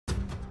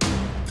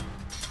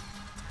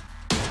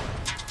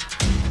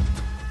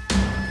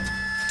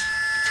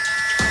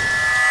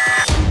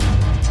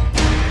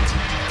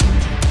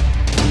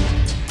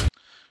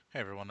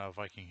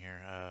Viking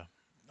here.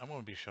 I'm going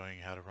to be showing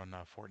you how to run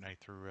Fortnite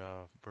through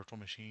a virtual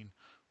machine,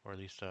 or at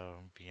least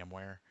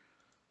VMware.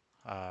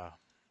 Uh,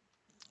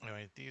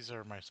 anyway, these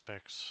are my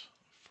specs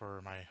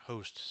for my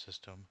host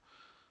system.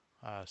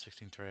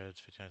 16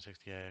 threads,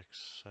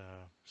 5960X,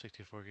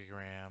 64 gig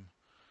RAM.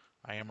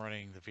 I am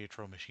running the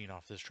virtual machine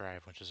off this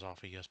drive, which is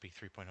off a USB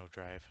 3.0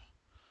 drive.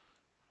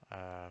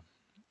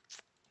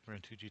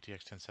 Running two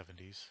GTX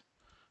 1070s.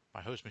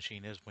 My host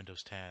machine is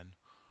Windows 10.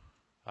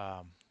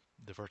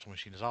 The virtual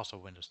machine is also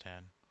Windows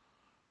 10.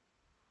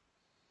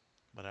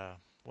 But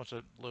once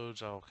it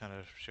loads, I'll kind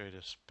of show you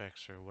the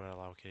specs or what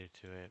I'll allocate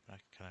to it. I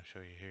can kind of show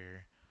you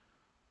here.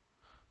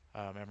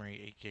 Memory,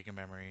 8 gig of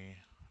memory.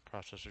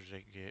 Processors,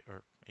 8 gig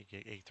or 8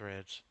 gig, 8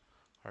 threads.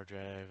 Hard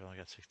drive, I only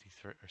got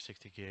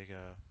 60 gig.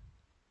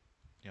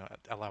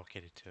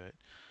 Allocated to it.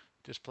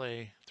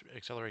 Display,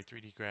 accelerate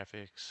 3D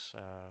graphics.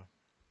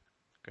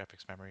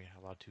 Graphics memory,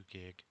 allowed 2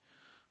 gig.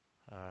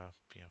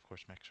 Of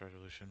course, max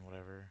resolution,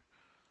 whatever.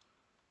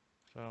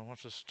 So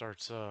once this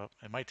starts up,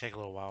 it might take a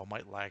little while, it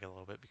might lag a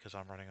little bit because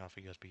I'm running off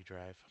a USB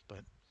drive,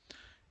 but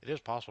it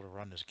is possible to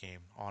run this game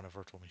on a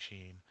virtual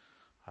machine.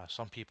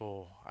 Some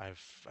people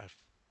I've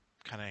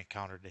kind of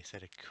encountered, they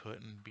said it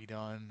couldn't be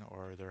done,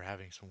 or they're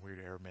having some weird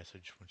error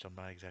message, which I'm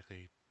not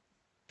exactly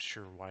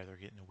sure why they're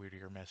getting a weird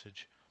error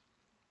message.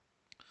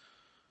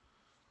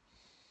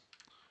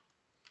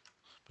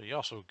 But you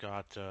also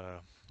got,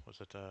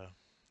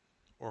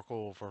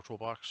 Oracle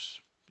VirtualBox.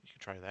 You can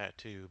try that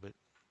too, but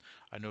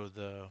I know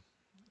the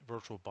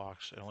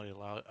VirtualBox, it only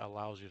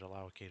allows you to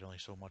allocate only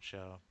so much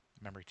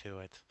memory to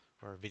it,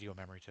 or video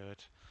memory to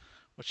it,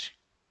 which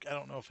I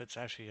don't know if it's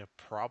actually a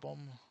problem,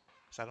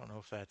 because I don't know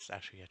if that's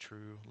actually a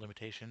true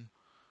limitation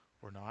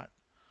or not.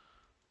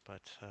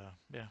 But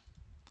yeah,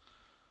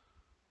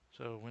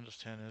 so Windows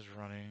 10 is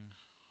running.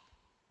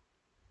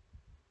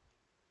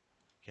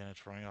 Again,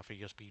 it's running off a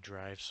USB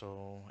drive,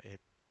 so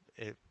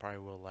it probably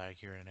will lag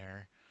here and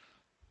there.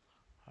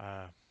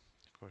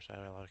 Of course,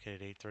 I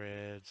allocated 8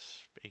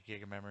 threads, 8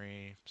 gig of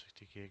memory,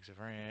 60 gigs of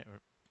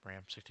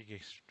RAM, 60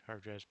 gigs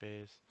hard drive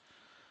space.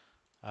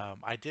 I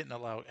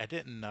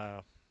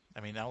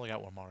only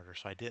got one monitor,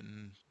 so I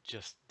didn't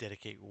just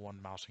dedicate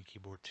one mouse and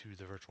keyboard to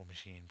the virtual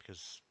machine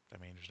because,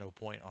 there's no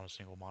point on a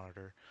single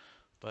monitor.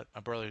 But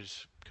my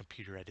brother's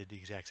computer, I did the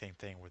exact same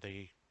thing where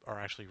they are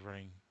actually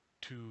running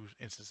two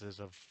instances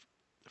of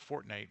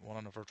Fortnite, one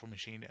on the virtual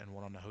machine and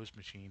one on the host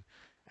machine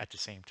at the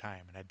same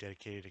time. And I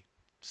dedicated a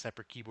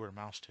separate keyboard and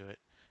mouse to it,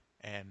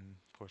 and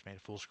of course made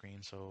it full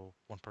screen, so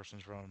one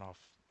person's running off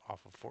of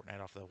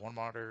Fortnite off the one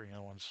monitor, and the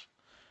other one's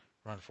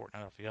running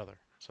Fortnite off the other.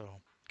 So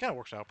it kind of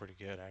works out pretty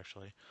good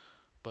actually.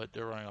 But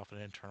they're running off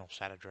an internal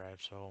SATA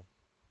drive, so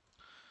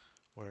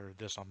where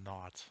this I'm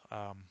not.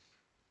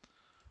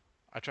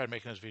 I tried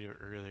making this video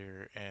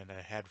earlier and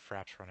I had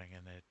Fraps running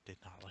and it did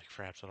not like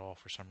Fraps at all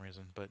for some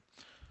reason, but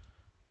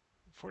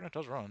Fortnite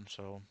does run,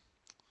 so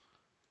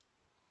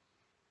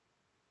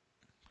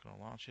I'm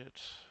gonna launch it,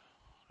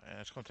 and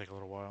it's gonna take a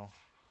little while.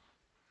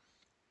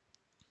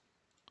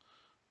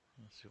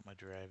 Let's see what my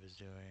drive is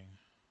doing.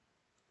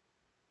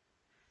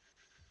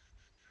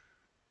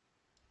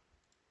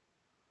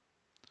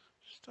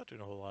 Just not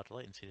doing a whole lot. The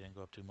latency didn't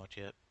go up too much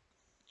yet.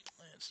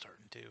 It's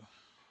starting to.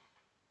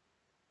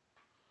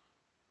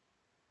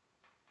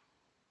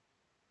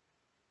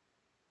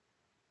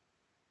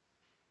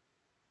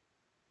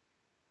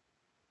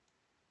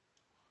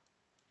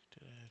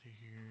 Get out of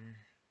here.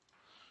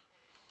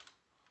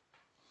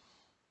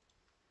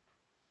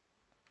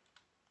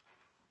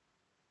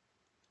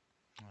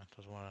 It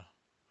doesn't want to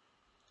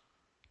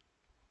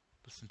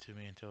listen to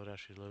me until it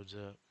actually loads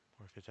up.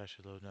 Or if it's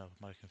actually loading up,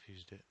 I might have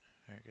confused it.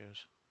 There it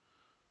goes.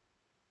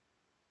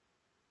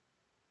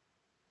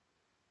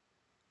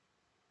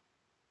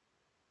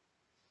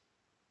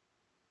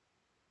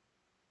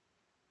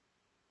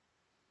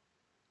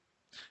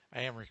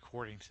 I am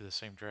recording to the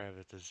same drive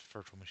that this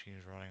virtual machine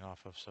is running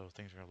off of, so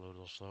things are going to load a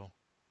little slow.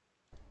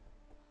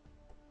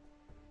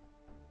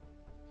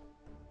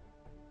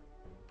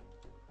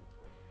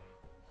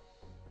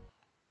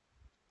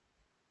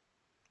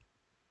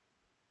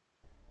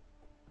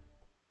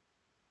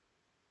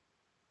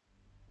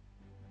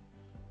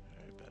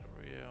 Alright, Battle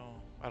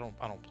Royale.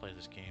 I don't play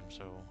this game,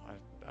 so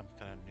I'm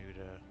kind of new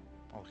to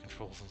all the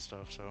controls and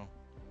stuff, so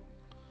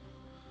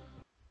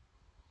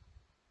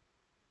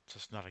it's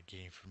just not a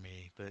game for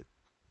me, but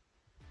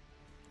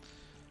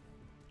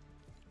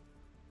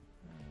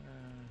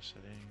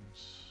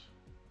settings.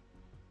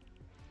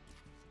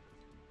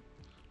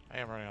 I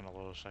am running on the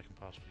lowest I can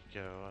possibly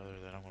go, other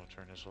than I'm going to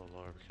turn this a little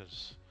lower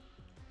because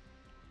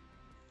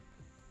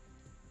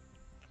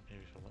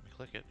maybe if it'll let me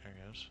click it. There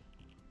it goes.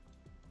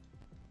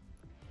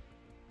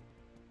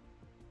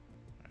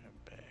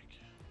 Alright, back.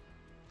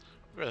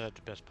 I'd rather have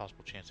the best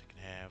possible chance I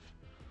can have.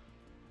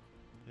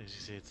 As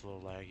you see, it's a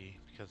little laggy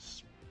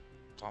because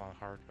it's on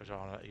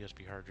a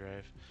USB hard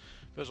drive.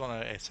 If it was on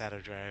a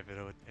SATA drive,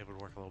 it would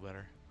work a little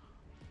better.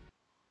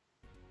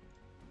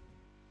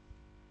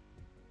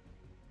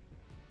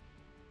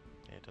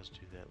 Yeah, it does do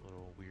that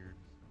little weird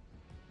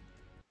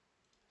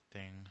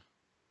thing.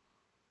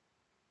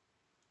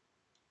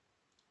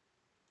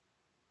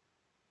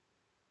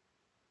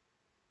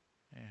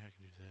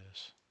 can do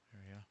this.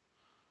 There we go.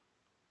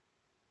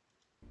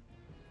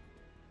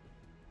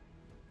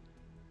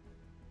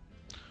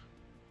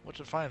 Once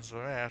it finds the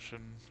match,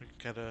 and we can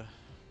kind of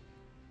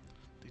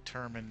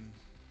determine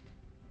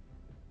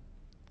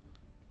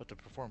what the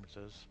performance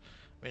is.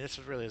 I mean, this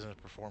really isn't a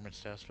performance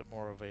test, but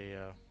more of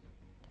a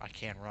I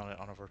can run it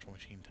on a virtual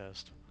machine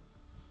test.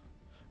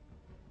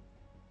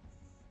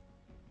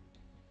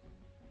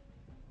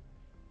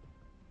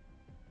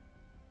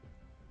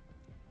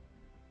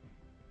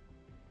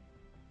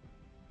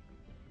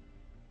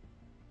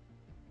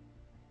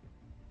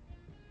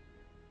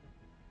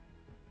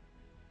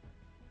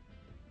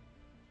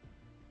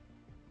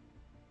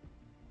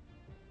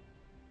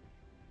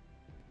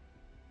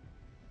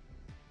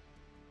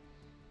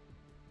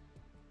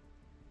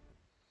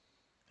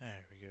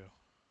 There we go.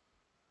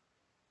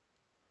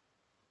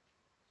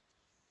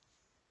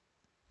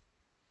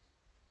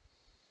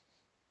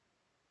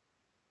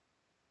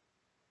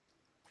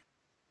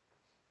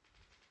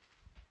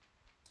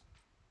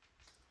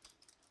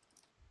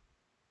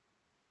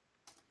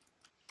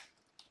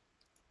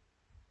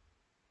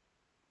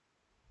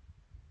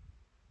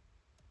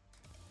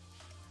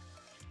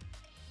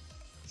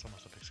 It's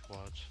almost a big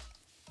squads.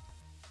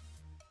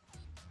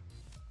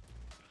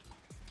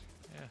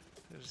 Yeah,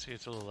 you see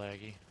it's a little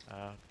laggy.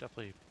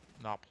 Definitely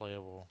not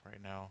playable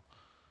right now.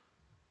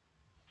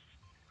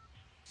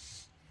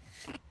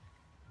 I'm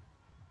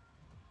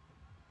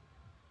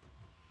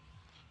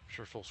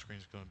sure full screen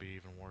is going to be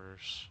even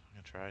worse.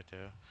 I'm going to try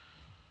to.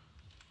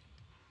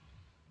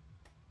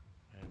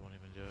 It won't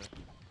even do it.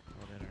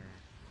 Load in or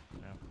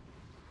no.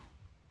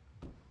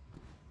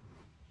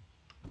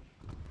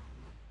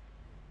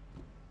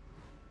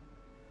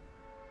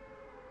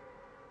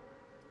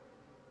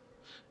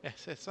 Yeah,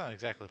 it's not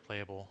exactly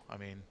playable. I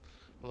mean,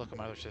 look at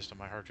my other system.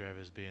 My hard drive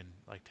is being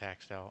like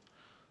taxed out.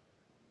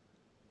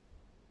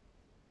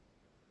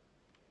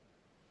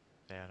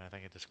 Yeah, and I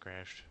think it just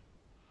crashed.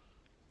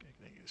 I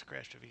think it just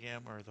crashed a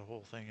VM, or the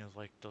whole thing is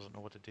like doesn't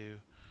know what to do.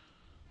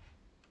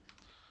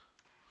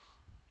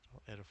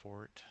 I'll edit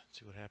for it.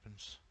 See what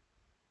happens.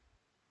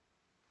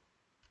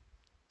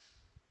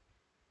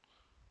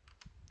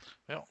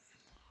 Well,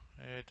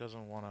 it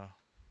doesn't want to.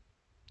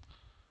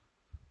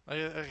 Like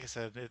I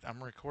said,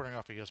 I'm recording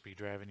off a USB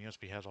drive, and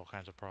USB has all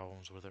kinds of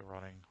problems with it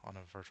running on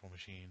a virtual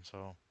machine.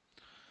 So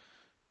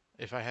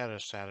if I had a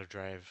SATA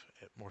drive,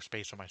 more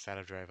space on my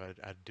SATA drive,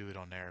 I'd do it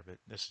on there. But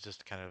this is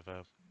just kind of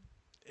a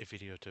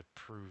video to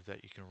prove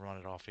that you can run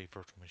it off a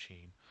virtual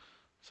machine.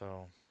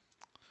 So,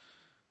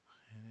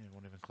 and it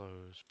won't even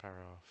close.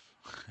 Power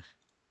off.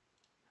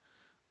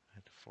 I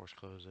had to force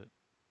close it.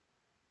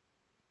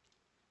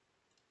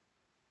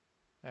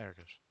 There it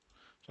goes.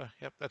 So,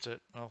 yep, that's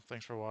it. Well,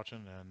 thanks for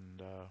watching,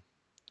 and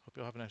hope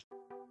you'll have a nice